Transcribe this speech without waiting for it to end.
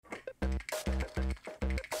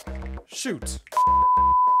Shoot.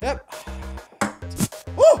 Yep.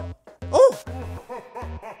 Oh! Oh!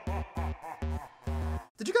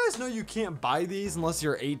 Did you guys know you can't buy these unless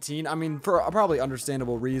you're 18? I mean, for probably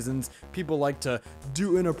understandable reasons. People like to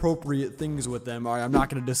do inappropriate things with them. All right, I'm not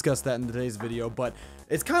going to discuss that in today's video, but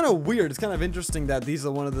it's kind of weird. It's kind of interesting that these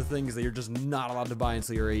are one of the things that you're just not allowed to buy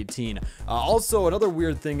until you're 18. Also, another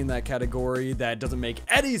weird thing in that category that doesn't make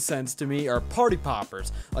any sense to me are party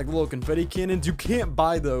poppers, like little confetti cannons. You can't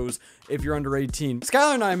buy those if you're under 18.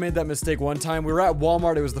 Skylar and I made that mistake one time. We were at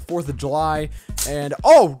Walmart. It was the 4th of July, and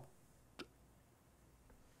oh!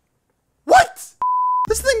 What?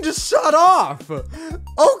 This thing just shut off.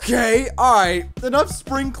 Okay, all right. Enough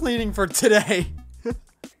spring cleaning for today.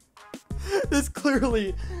 This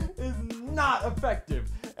clearly is not effective.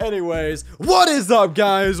 Anyways, what is up,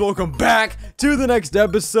 guys? Welcome back to the next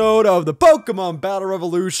episode of the Pokemon Battle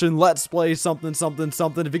Revolution Let's Play something.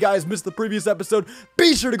 If you guys missed the previous episode,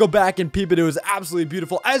 be sure to go back and peep it. It was absolutely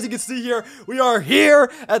beautiful. As you can see here, we are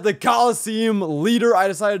here at the Coliseum Leader. I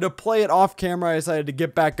decided to play it off camera. I decided to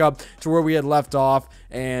get back up to where we had left off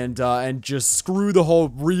and just screw the whole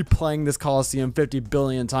replaying this Coliseum 50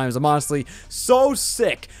 billion times. I'm honestly so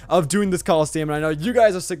sick of doing this Coliseum, and I know you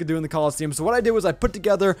guys are sick of doing the Coliseum. So what I did was I put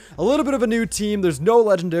together a little bit of a new team. There's no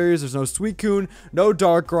legendaries, there's no Suicune, no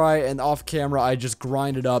Darkrai, and off camera I just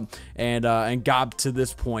grinded up and got to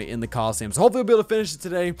this point in the Coliseum. So hopefully we'll be able to finish it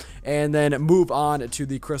today and then move on to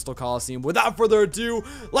the Crystal Coliseum. Without further ado,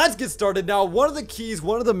 let's get started. Now, one of the keys,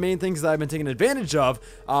 one of the main things that I've been taking advantage of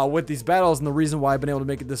with these battles, and the reason why I've been able to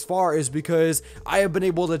make it this far is because I have been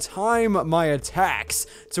able to time my attacks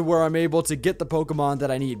to where I'm able to get the Pokemon that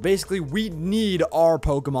I need. Basically, we need our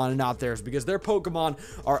Pokemon and not theirs, because their Pokemon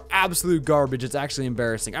are absolute garbage. It's actually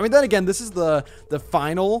embarrassing. I mean, then again, this is the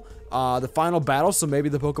final battle, so maybe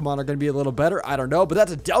the Pokemon are going to be a little better. I don't know, but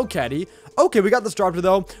that's a Delcatty. Okay, we got this Staraptor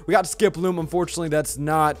though. We got Skiploom. Unfortunately, that's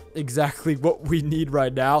not exactly what we need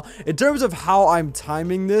right now. In terms of how I'm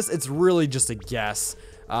timing this, it's really just a guess.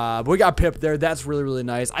 But we got Pip there. That's really, really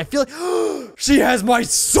nice. I feel like she has my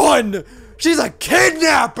son. She's a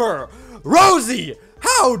kidnapper. Rosie,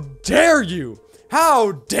 how dare you?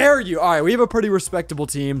 How dare you? All right, we have a pretty respectable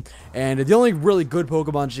team, and the only really good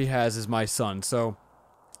Pokemon she has is my son. So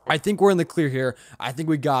I think we're in the clear here. I think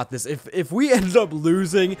we got this. If we ended up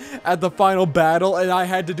losing at the final battle and I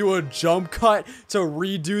had to do a jump cut to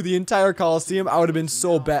redo the entire Coliseum, I would have been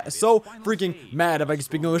so freaking mad if I could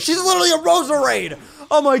speak English. She's literally a Roserade!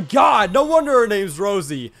 Oh my god, no wonder her name's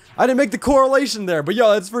Rosie. I didn't make the correlation there, but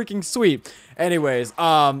yo, that's freaking sweet. Anyways,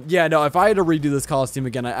 yeah, no, if I had to redo this Coliseum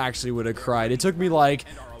again, I actually would have cried. It took me like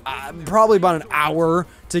probably about an hour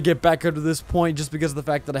to get back up to this point, just because of the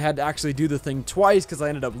fact that I had to actually do the thing twice because I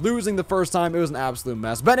ended up losing the first time. It was an absolute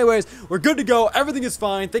mess. But anyways, we're good to go. Everything is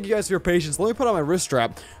fine. Thank you guys for your patience. Let me put on my wrist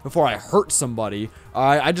strap before I hurt somebody.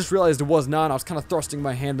 I just realized it was not. I was kind of thrusting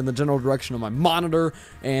my hand in the general direction of my monitor,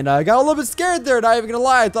 and I got a little bit scared there, not even gonna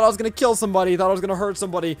lie. I thought I was gonna kill somebody. I thought I was gonna hurt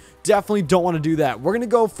somebody. Definitely don't want to do that. We're gonna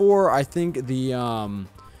go for, I think, the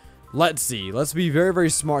let's see. Let's be very, very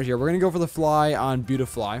smart here. We're gonna go for the fly on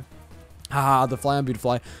Beautifly. Haha, the fly on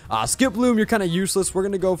Beautifly. Skiploom, you're kind of useless. We're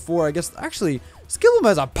gonna go for, I guess, actually, Skiploom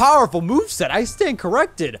has a powerful moveset. I stand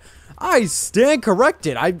corrected.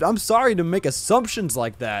 I'm sorry to make assumptions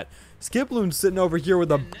like that. Skiploom's sitting over here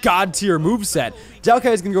with a god tier moveset.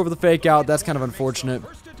 Delcatty's gonna go for the fake out. That's kind of unfortunate.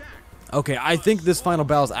 Okay, I think this final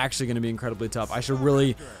battle is actually gonna be incredibly tough. I should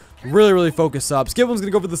really focus up. Skiploom's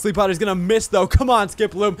gonna go for the sleep powder. He's gonna miss though. Come on,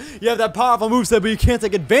 Skiploom. You have that powerful moveset, but you can't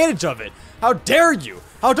take advantage of it. How dare you?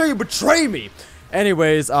 How dare you betray me?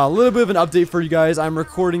 Anyways, a little bit of an update for you guys. I'm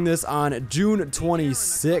recording this on June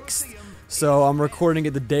 26th. So I'm recording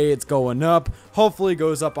it the day it's going up. Hopefully it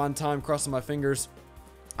goes up on time, crossing my fingers.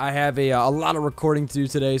 I have a lot of recording to do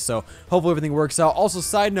today, so hopefully everything works out. Also,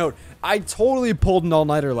 side note, I totally pulled an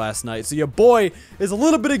all-nighter last night, so your boy is a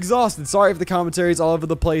little bit exhausted. Sorry if the commentary is all over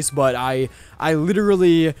the place, but I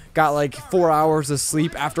literally got like 4 hours of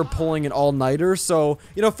sleep after pulling an all-nighter. So,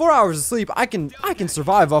 you know, 4 hours of sleep, I can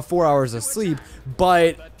survive off 4 hours of sleep,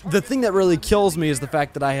 but the thing that really kills me is the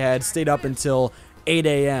fact that I had stayed up until 8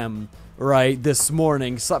 a.m., right, this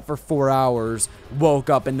morning, slept for 4 hours, woke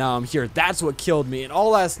up, and now I'm here. That's what killed me. And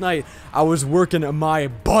all last night, I was working my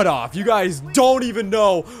butt off. You guys don't even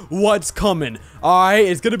know what's coming. Alright,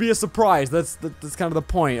 it's gonna be a surprise. That's kind of the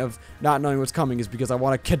point of not knowing what's coming, is because I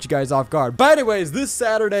want to catch you guys off guard. But anyways, this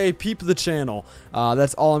Saturday, peep the channel.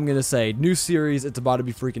 That's all I'm gonna say. New series, it's about to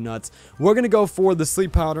be freaking nuts. We're gonna go for the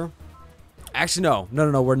sleep powder. Actually,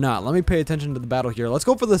 no, we're not. Let me pay attention to the battle here. Let's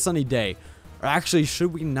go for the sunny day. Or actually,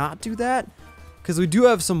 should we not do that? Because we do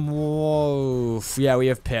have some... Whoa. Yeah, we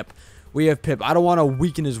have Pip. we have Pip. I don't want to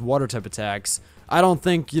weaken his water type attacks. I don't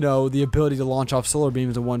think, you know, the ability to launch off solar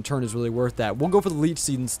beams in one turn is really worth that. We'll go for the Leech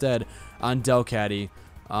Seed instead on Delcatty.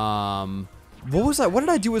 What was that? What did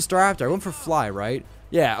I do with Staraptor? I went for Fly, right?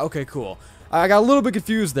 Yeah, okay, cool. I got a little bit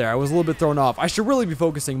confused there. I was a little bit thrown off. I should really be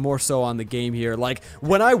focusing more so on the game here. Like,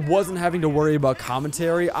 when I wasn't having to worry about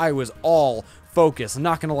commentary, I was all focused. I'm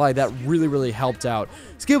not gonna lie, that really helped out.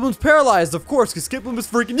 Skiploom's paralyzed, of course, because Skiploom is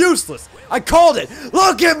freaking useless. I called it.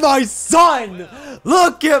 Look at my son.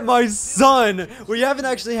 Look at my son. We haven't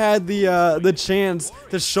actually had the chance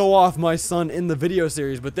to show off my son in the video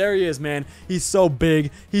series, but there he is, man. He's so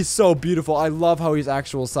big. He's so beautiful. I love how he's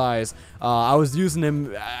actual size. I was using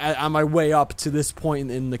him on my way up to this point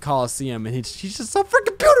in the Coliseum, and he's just so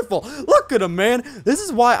freaking beautiful. Look at him, man. This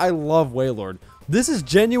is why I love Wailord. This is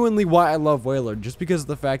genuinely why I love Wailord, just because of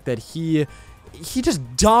the fact that he just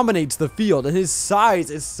dominates the field, and his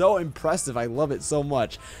size is so impressive. I love it so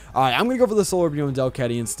much. Alright, I'm going to go for the Solar Beam and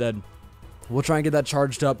Delcatty instead. We'll try and get that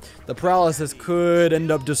charged up. The paralysis could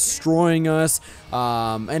end up destroying us.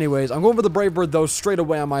 Anyways, I'm going for the Brave Bird, though, straight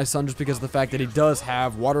away on my son, just because of the fact that he does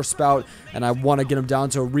have Water Spout, and I want to get him down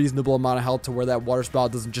to a reasonable amount of health to where that Water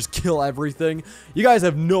Spout doesn't just kill everything. You guys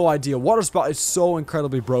have no idea. Water Spout is so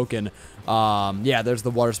incredibly broken. Yeah, there's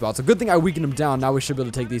the Water Spout. So good thing I weakened him down. Now we should be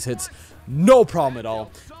able to take these hits. No problem at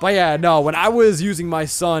all. But yeah, no, when I was using my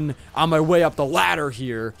son on my way up the ladder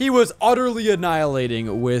here, he was utterly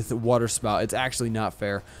annihilating with Water Spout. It's actually not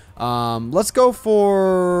fair. Let's go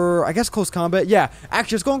for, I guess, close combat. Yeah,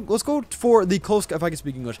 actually, let's go for the close, if I can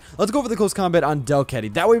speak English. Let's go for the close combat on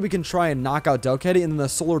Delcatty. That way we can try and knock out Delcatty, and then the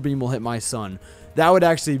Solar Beam will hit my son. That would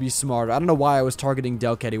actually be smart. I don't know why I was targeting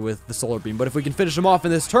Delcatty with the Solar Beam, but if we can finish him off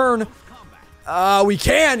in this turn, we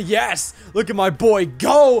can, yes! Look at my boy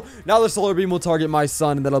go! Now the Solar Beam will target my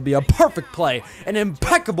son, and that'll be a perfect play, an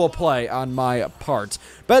impeccable play on my part.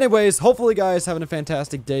 But anyways, hopefully guys having a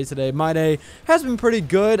fantastic day today. My day has been pretty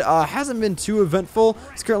good, hasn't been too eventful.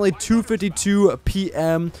 It's currently 2:52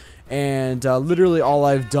 p.m. And literally all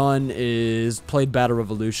I've done is played Battle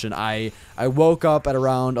Revolution. I woke up at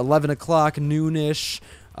around 11 o'clock, noonish.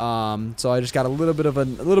 So I just got a little bit of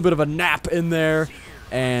a nap in there.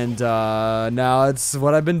 And now it's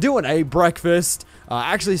what I've been doing. I ate breakfast.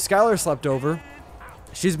 Actually, Skylar slept over.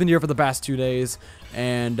 She's been here for the past 2 days,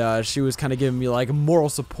 and she was kind of giving me like moral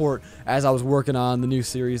support as I was working on the new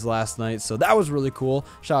series last night. So that was really cool.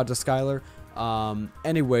 Shout out to Skylar.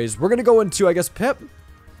 Anyways, we're gonna go into, I guess, Pip.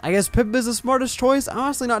 I guess Pip is the smartest choice. I'm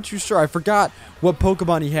honestly not too sure. I forgot what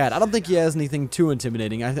Pokemon he had. I don't think he has anything too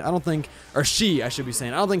intimidating. I don't think, or she, I should be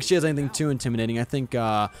saying. I don't think she has anything too intimidating. I think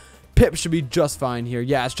Pip should be just fine here.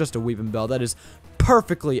 Yeah, it's just a Weepinbell. That is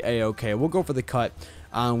perfectly a-okay. We'll go for the cut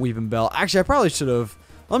on Weepinbell. Actually, I probably should have.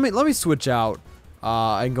 Let me switch out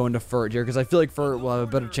and go into Furt here, because I feel like Furt will have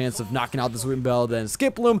a better chance of knocking out this Weepinbell than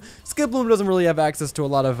Skiploom. Skiploom doesn't really have access to a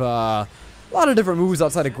lot of different moves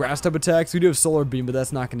outside of grass type attacks. We do have Solar Beam, but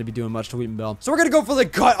that's not going to be doing much to Weepinbell. So we're going to go for the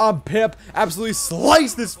cut on Pip. Absolutely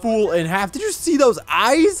slice this fool in half. Did you see those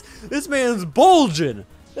eyes? This man's bulging.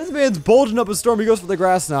 This man's bulging up a storm. He goes for the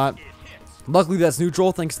Grass Knot. Luckily, that's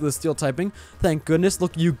neutral thanks to the Steel typing. Thank goodness.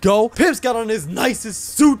 Look, you go. Pip's got on his nicest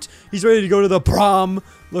suit. He's ready to go to the prom.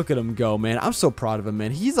 Look at him go, man. I'm so proud of him,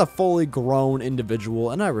 man. He's a fully grown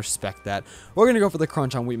individual, and I respect that. We're going to go for the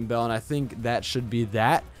crunch on Weepinbell, and I think that should be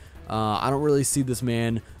that. I don't really see this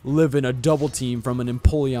man living a double team from an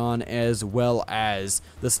Empoleon as well as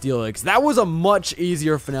the Steelix. That was a much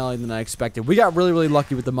easier finale than I expected. We got really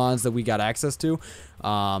lucky with the mons that we got access to.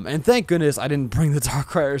 And thank goodness I didn't bring the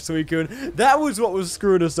Darkrai or Suicune. That was what was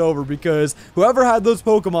screwing us over, because whoever had those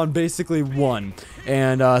Pokemon basically won.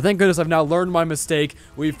 And thank goodness I've now learned my mistake.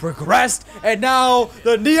 We've progressed, and now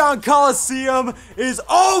the Neon Coliseum is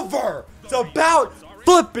over. It's about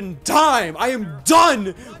flippin' time. I am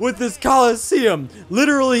done with this Coliseum,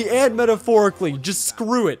 literally and metaphorically. Just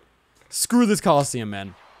screw it. Screw this Coliseum,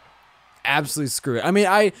 man. Absolutely screw it. I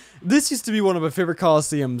mean, this used to be one of my favorite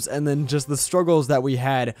Coliseums, and then just the struggles that we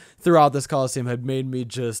had throughout this Coliseum had made me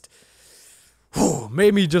just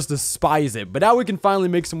despise it. But now we can finally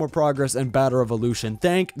make some more progress in Battle Revolution.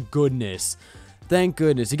 Thank goodness. Thank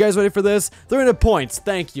goodness. You guys ready for this? 300 points.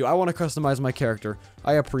 Thank you. I want to customize my character.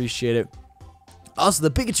 I appreciate it. Also,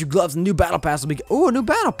 the Pikachu gloves and new battle pass will be. Oh, a new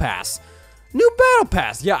battle pass. New battle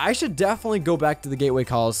pass. Yeah, I should definitely go back to the Gateway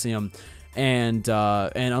Coliseum and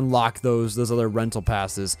unlock those other rental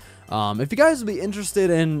passes. If you guys would be interested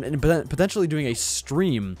in potentially doing a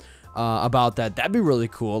stream about that, that'd be really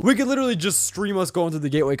cool. We could literally just stream us going to the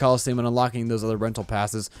Gateway Coliseum and unlocking those other rental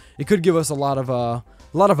passes. It could give us a lot of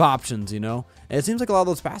options, you know. And it seems like a lot of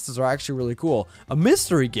those passes are actually really cool. A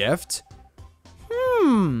mystery gift.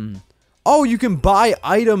 Oh, you can buy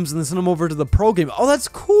items and then send them over to the pro game. Oh, that's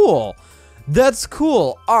cool. That's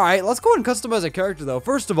cool. All right, let's go ahead and customize a character though.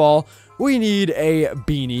 First of all, we need a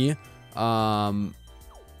beanie.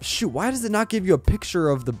 Shoot, why does it not give you a picture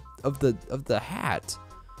of the hat?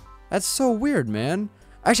 That's so weird, man.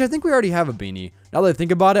 Actually, I think we already have a beanie. Now that I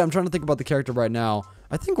think about it, I'm trying to think about the character right now.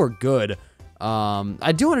 I think we're good.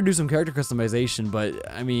 I do want to do some character customization,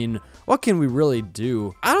 but I mean, what can we really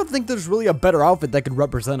do? I don't think there's really a better outfit that could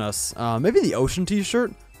represent us. Maybe the ocean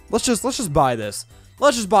t-shirt. Let's just buy this.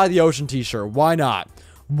 Let's just buy the ocean t-shirt. Why not?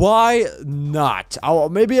 Why not?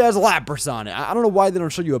 Maybe it has lappers on it. I don't know why they don't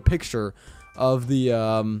show you a picture of the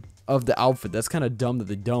outfit. That's kind of dumb that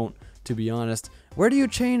they don't, to be honest. Where do you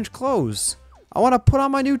change clothes? I want to put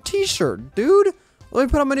on my new t-shirt, dude. Let me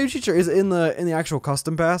put on my new t-shirt. Is it in the actual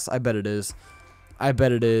custom pass? I bet it is. I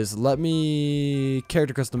bet it is. Let me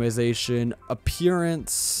character customization,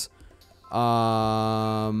 appearance,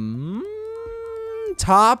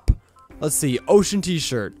 top. Let's see, ocean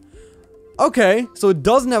t-shirt. Okay, so it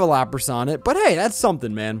doesn't have a lapras on it, but hey, that's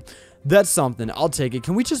something, man. That's something. I'll take it.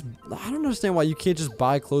 Can we just... I don't understand why you can't just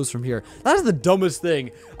buy clothes from here. That is the dumbest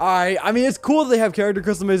thing. Alright, I mean, it's cool that they have character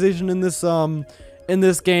customization in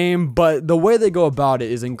this game, but the way they go about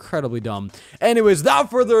it is incredibly dumb. Anyways, without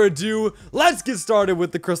further ado, let's get started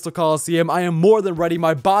with the Crystal Coliseum. I am more than ready.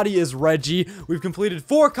 My body is Reggie. We've completed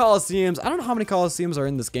 4 Coliseums. I don't know how many Coliseums are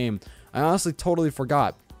in this game. I honestly totally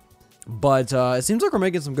forgot. But it seems like we're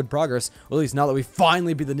making some good progress, or at least now that we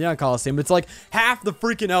finally beat the Neon Coliseum. It's like half the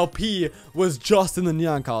freaking LP was just in the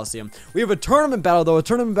Neon Coliseum. We have a tournament battle, though. A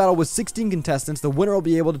tournament battle with 16 contestants. The winner will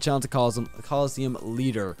be able to challenge the Coliseum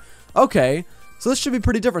leader. Okay, so this should be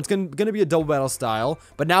pretty different. It's going to be a double battle style,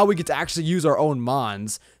 but now we get to actually use our own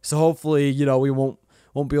mons. So hopefully, you know, we won't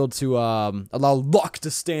be able to allow luck to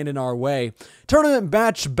stand in our way. Tournament,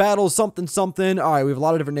 match, battle, something, something. All right, we have a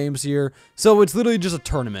lot of different names here. So it's literally just a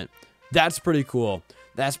tournament. That's pretty cool.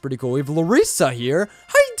 That's pretty cool. We have Larissa here.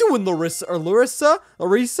 How you doing, Larissa? Or Larissa?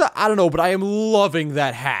 Larissa? I don't know, but I am loving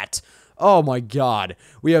that hat. Oh my god.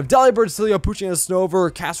 We have Delibird, Cilio, Pucciana,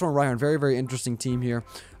 Snover, Castro, and Rhyhorn. Very, very interesting team here.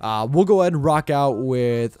 We'll go ahead and rock out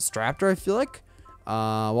with Straptor, I feel like. We'll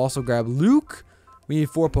also grab Luke. We need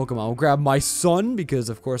 4 Pokemon. We'll grab my son, because,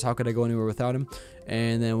 of course, how could I go anywhere without him?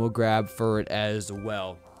 And then we'll grab Furret as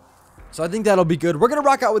well. So I think that'll be good. We're going to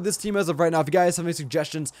rock out with this team as of right now. If you guys have any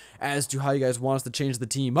suggestions as to how you guys want us to change the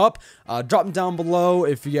team up, drop them down below.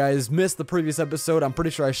 If you guys missed the previous episode, I'm pretty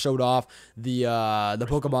sure I showed off the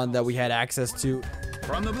Pokemon that we had access to.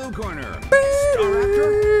 From the blue corner,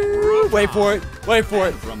 Staraptor, wait for it. Wait for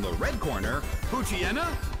it. From the red corner,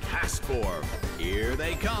 Pucciana, Castform. Here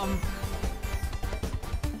they come.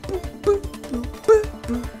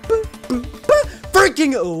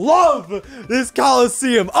 Freaking love this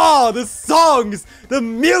Coliseum. Oh, the songs, the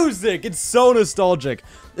music. It's so nostalgic.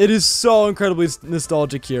 It is so incredibly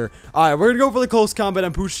nostalgic here. Alright, we're going to go for the close combat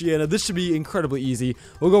on Pucciana. This should be incredibly easy.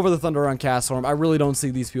 We'll go for the Thunder on Castform. I really don't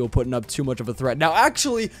see these people putting up too much of a threat. Now,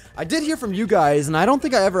 actually, I did hear from you guys, and I don't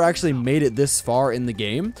think I ever actually made it this far in the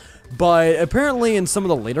game. But apparently in some of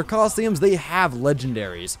the later Coliseums, they have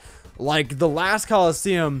legendaries. Like, the last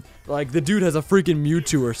Coliseum, like, the dude has a freaking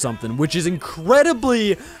Mewtwo or something, which is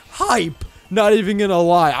incredibly hype. Not even gonna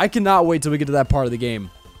lie. I cannot wait till we get to that part of the game.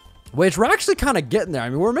 Which, we're actually kind of getting there. I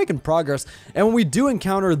mean, we're making progress. And when we do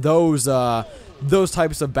encounter those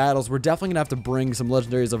types of battles, we're definitely gonna have to bring some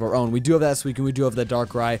legendaries of our own. We do have that Suicune, we do have that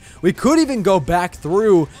Darkrai. We could even go back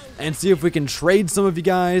through and see if we can trade some of you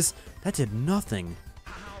guys. That did nothing.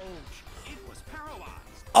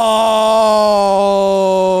 Oh,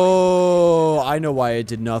 I know why it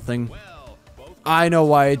did nothing. I know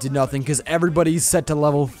why it did nothing, because everybody's set to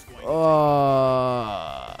level,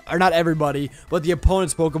 or not everybody, but the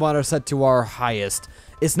opponent's Pokemon are set to our highest.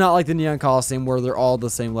 It's not like the Neon Coliseum where they're all the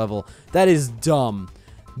same level. That is dumb.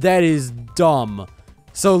 That is dumb.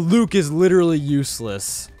 So Luke is literally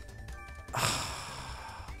useless.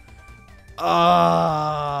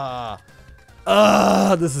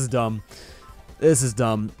 This is dumb. This is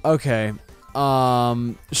dumb. Okay.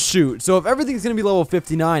 Shoot. So if everything's going to be level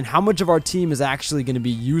 59, how much of our team is actually going to be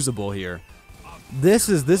usable here? This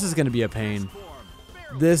is going to be a pain.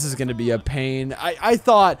 This is going to be a pain. I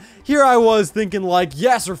thought, here I was thinking like,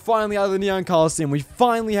 yes, we're finally out of the Neon Coliseum. We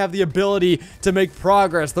finally have the ability to make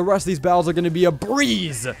progress. The rest of these battles are going to be a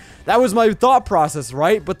breeze. That was my thought process,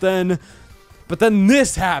 right? But then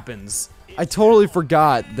this happens. I totally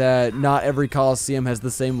forgot that not every Coliseum has the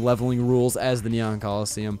same leveling rules as the Neon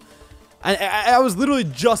Coliseum. I was literally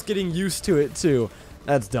just getting used to it, too.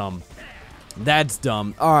 That's dumb. That's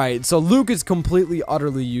dumb. Alright, so Luke is completely,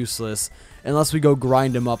 utterly useless unless we go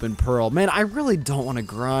grind him up in Pearl. Man, I really don't want to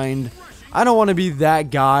grind. I don't want to be that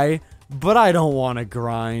guy, but I don't want to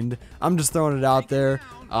grind. I'm just throwing it out there.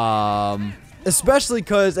 Especially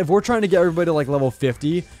because if we're trying to get everybody to like level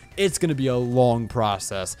 50, it's going to be a long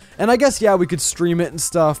process. And I guess, yeah, we could stream it and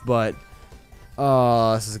stuff, but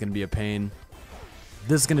this is going to be a pain.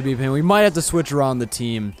 This is going to be a pain. We might have to switch around the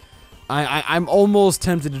team. I'm almost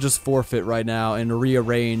tempted to just forfeit right now and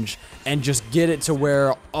rearrange and just get it to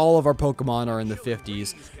where all of our Pokemon are in the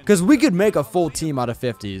 50s. Because we could make a full team out of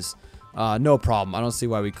 50s. No problem. I don't see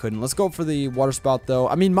why we couldn't. Let's go for the Water Spout, though.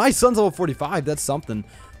 I mean, my son's level 45. That's something.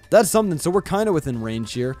 That's something. So we're kind of within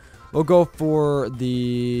range here. We'll go for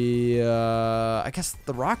the, I guess,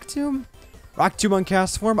 the Rock Tomb? Rock Tomb on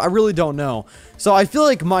Cast Form? I really don't know. So I feel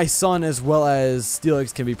like my son as well as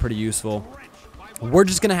Steelix can be pretty useful. We're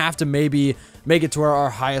just going to have to maybe make it to where our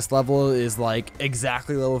highest level is like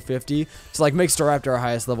exactly level 50. So like make Staraptor our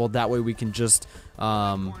highest level. That way we can just, you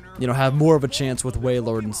know, have more of a chance with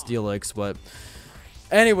Wailord and Steelix. But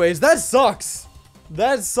anyways, that sucks.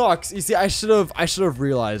 That sucks. You see, I should have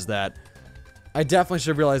realized that. I definitely should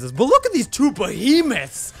have realized this. But look at these two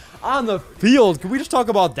behemoths on the field. Can we just talk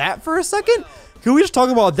about that for a second? Can we just talk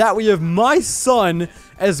about that? We have my son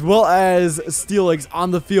as well as Steelix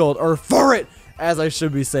on the field, or Furret, as I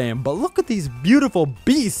should be saying. But look at these beautiful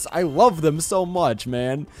beasts. I love them so much,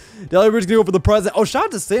 man. Deliber's gonna go for the present. Oh, shout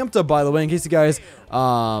out to Samta, by the way, in case you guys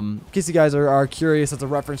are curious. That's a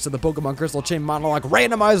reference to the Pokemon Crystal Chain Monologue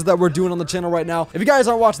randomizer that we're doing on the channel right now. If you guys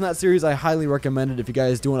aren't watching that series, I highly recommend it. If you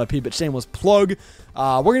guys do want a pee, but shameless plug.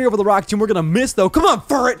 We're gonna go for the Rock Tomb. We're gonna miss, though. Come on,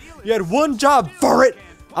 Furret. You had one job, Furret.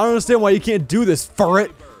 I don't understand why you can't do this,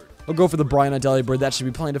 Furret. We'll go for the Brine on Delibird. That should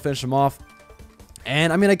be plenty to finish him off.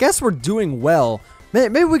 And, I mean, I guess we're doing well.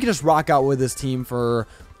 Maybe we can just rock out with this team for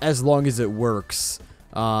as long as it works.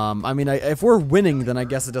 I mean, if we're winning, then I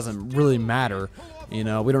guess it doesn't really matter. You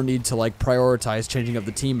know, we don't need to, like, prioritize changing up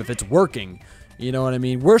the team if it's working. You know what I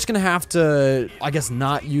mean? We're just going to have to, I guess,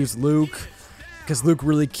 not use Luke. Because Luke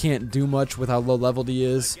really can't do much with how low-leveled he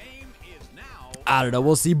is. I don't know.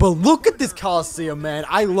 We'll see. But look at this Coliseum, man.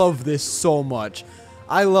 I love this so much.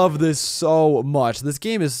 I love this so much. This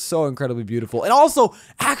game is so incredibly beautiful. And also,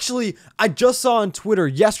 actually, I just saw on Twitter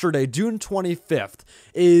yesterday, June 25th,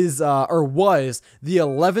 was the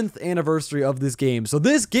 11th anniversary of this game. So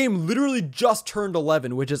this game literally just turned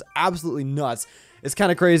 11, which is absolutely nuts. It's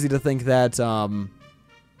kind of crazy to think that,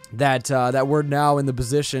 that we're now in the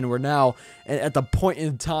position, we're now at the point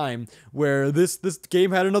in time where this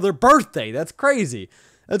game had another birthday. That's crazy.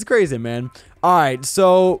 That's crazy, man. Alright,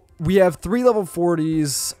 so we have 3 level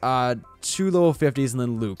 40s, 2 level 50s, and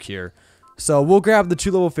then Luke here. So we'll grab the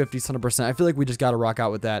 2 level 50s 100%. I feel like we just gotta rock out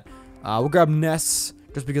with that. We'll grab Ness,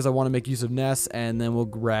 just because I want to make use of Ness, and then we'll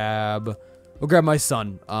grab my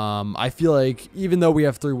son. I feel like even though we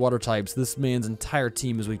have 3 water types, this man's entire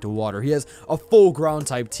team is weak to water. He has a full ground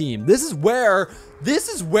type team. This is where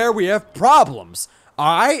we have problems.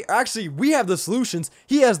 Alright? Actually, we have the solutions.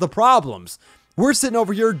 He has the problems. We're sitting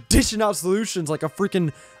over here dishing out solutions like a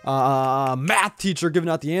freaking math teacher giving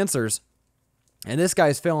out the answers. And this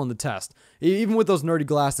guy's failing the test. Even with those nerdy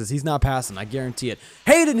glasses, he's not passing. I guarantee it.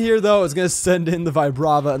 Hayden here, though, is going to send in the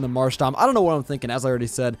Vibrava and the Marshtomp. I don't know what I'm thinking. As I already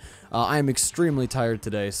said, I am extremely tired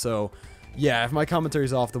today. So, yeah, if my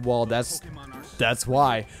commentary's off the wall, that's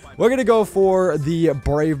why. We're going to go for the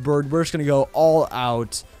Brave Bird. We're just going to go all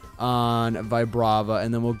out on Vibrava.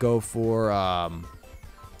 And then we'll go for...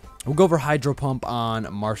 We'll go for Hydro Pump on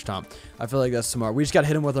Marshtomp. I feel like that's smart. We just got to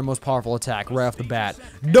hit him with our most powerful attack right off the bat.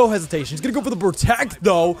 No hesitation. He's going to go for the Protect,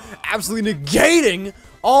 though. Absolutely negating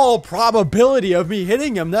all probability of me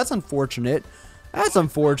hitting him. That's unfortunate. That's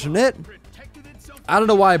unfortunate. I don't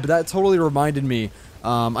know why, but that totally reminded me,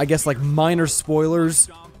 I guess, like, minor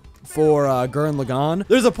spoilers for Gurren Lagann.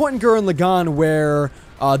 There's a point in Gurren Lagann where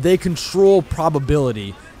they control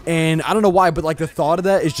probability. And I don't know why, but, like, the thought of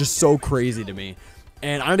that is just so crazy to me.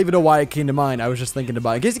 And I don't even know why it came to mind. I was just thinking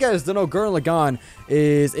about it. In case you guys don't know, Gurren Lagann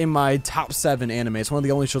is in my top 7 anime. It's one of the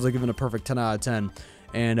only shows I've given a perfect 10 out of 10.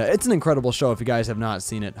 And it's an incredible show if you guys have not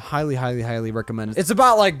seen it. Highly, highly, highly recommend it. It's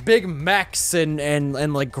about, like, big mechs and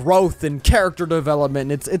like, growth and character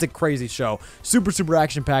development. And it's a crazy show. Super, super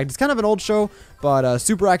action-packed. It's kind of an old show, but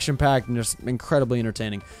super action-packed and just incredibly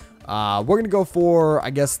entertaining. We're going to go for, I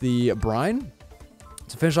guess, the Brine.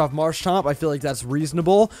 To finish off Marshtomp, I feel like that's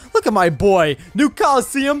reasonable. Look at my boy. New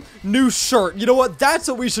Coliseum, new shirt. You know what? That's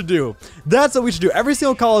what we should do. That's what we should do. Every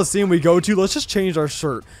single Coliseum we go to, let's just change our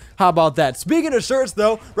shirt. How about that? Speaking of shirts,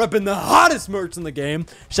 though, repping the hottest merch in the game,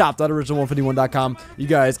 shop.original151.com. You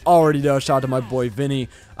guys already know. Shout out to my boy, Vinny.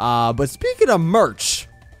 But speaking of merch,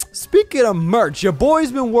 speaking of merch, your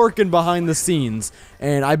boy's been working behind the scenes,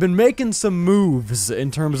 and I've been making some moves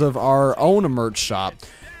in terms of our own merch shop.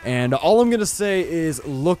 And all I'm going to say is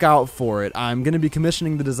look out for it. I'm going to be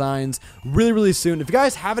commissioning the designs really, really soon. If you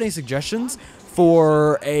guys have any suggestions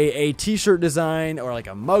for a t-shirt design or like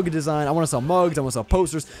a mug design, I want to sell mugs, I want to sell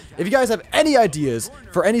posters. If you guys have any ideas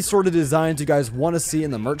for any sort of designs you guys want to see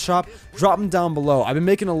in the merch shop, drop them down below. I've been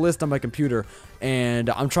making a list on my computer, and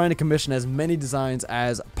I'm trying to commission as many designs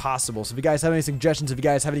as possible. So if you guys have any suggestions, if you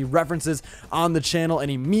guys have any references on the channel,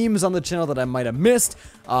 any memes on the channel that I might have missed,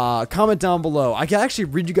 comment down below. I can actually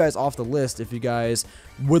read you guys off the list if you guys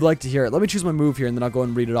would like to hear it. Let me choose my move here, and then I'll go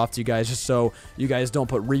and read it off to you guys, just so you guys don't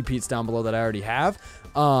put repeats down below that I already have.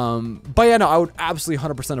 But yeah, no, I would absolutely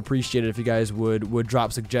 100% appreciate it if you guys would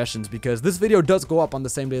drop suggestions, because this video does go up on the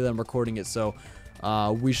same day that I'm recording it, so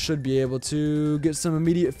we should be able to get some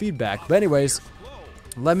immediate feedback. But anyways,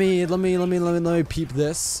 let me peep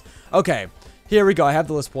this. Okay, here we go. I have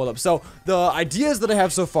the list pulled up. So the ideas that I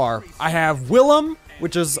have so far, I have Willem,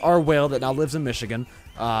 which is our whale that now lives in Michigan.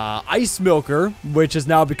 Ice Milker, which has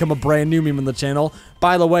now become a brand new meme on the channel.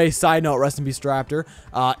 By the way, side note, rest in peace, Raptor.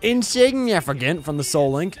 Insignificant from the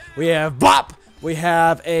Soul Link. We have Bop. We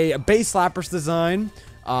have a base Lapras design.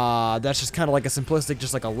 That's just kind of like a simplistic,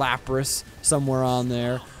 just like a Lapras somewhere on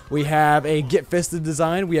there. We have a Get Fisted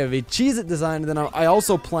design. We have a Cheez-It design. And then I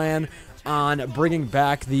also plan on bringing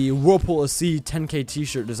back the Whirlpool of Sea 10K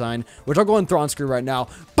t-shirt design, which I'll go and throw on screen right now.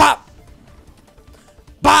 Bop!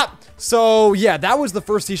 Bop! So, yeah, that was the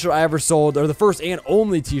first t-shirt I ever sold, or the first and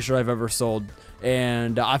only t-shirt I've ever sold.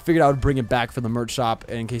 And I figured I would bring it back for the merch shop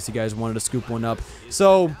in case you guys wanted to scoop one up.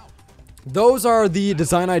 So those are the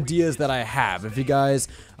design ideas that I have. If you guys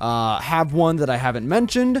have one that I haven't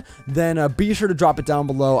mentioned, then be sure to drop it down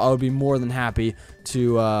below. I would be more than happy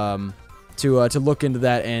to look into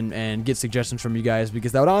that and get suggestions from you guys,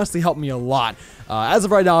 because that would honestly help me a lot. As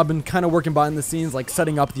of right now, I've been kind of working behind the scenes, like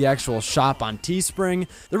setting up the actual shop on Teespring.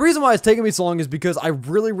 The reason why it's taking me so long is because I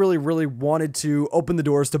really wanted to open the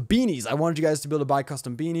doors to beanies. I wanted you guys to be able to buy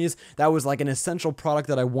custom beanies. That was like an essential product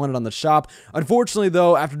that I wanted on the shop. Unfortunately,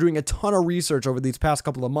 though, after doing a ton of research over these past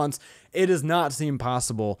couple of months, it does not seem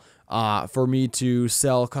possible for me to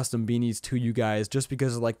sell custom beanies to you guys, just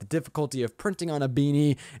because of like the difficulty of printing on a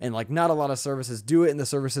beanie, and like not a lot of services do it, and the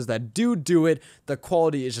services that do it, the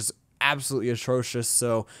quality is just absolutely atrocious.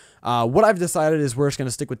 So what I've decided is we're just going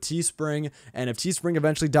to stick with Teespring, and if Teespring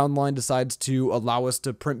eventually down the line decides to allow us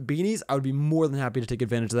to print beanies, I would be more than happy to take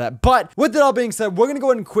advantage of that. But with that all being said, we're going to go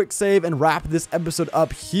ahead and quick save and wrap this episode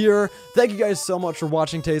up here. Thank you guys so much for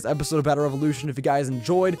watching today's episode of Battle Revolution. If you guys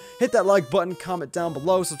enjoyed, hit that like button, comment down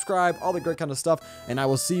below, subscribe, all the great kind of stuff, and I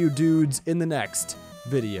will see you dudes in the next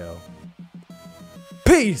video.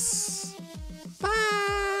 Peace! Bye!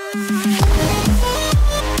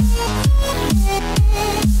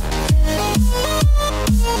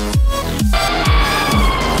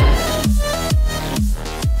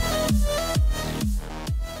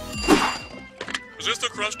 Is this the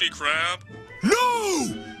Krusty Krab?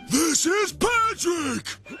 No! This is Patrick!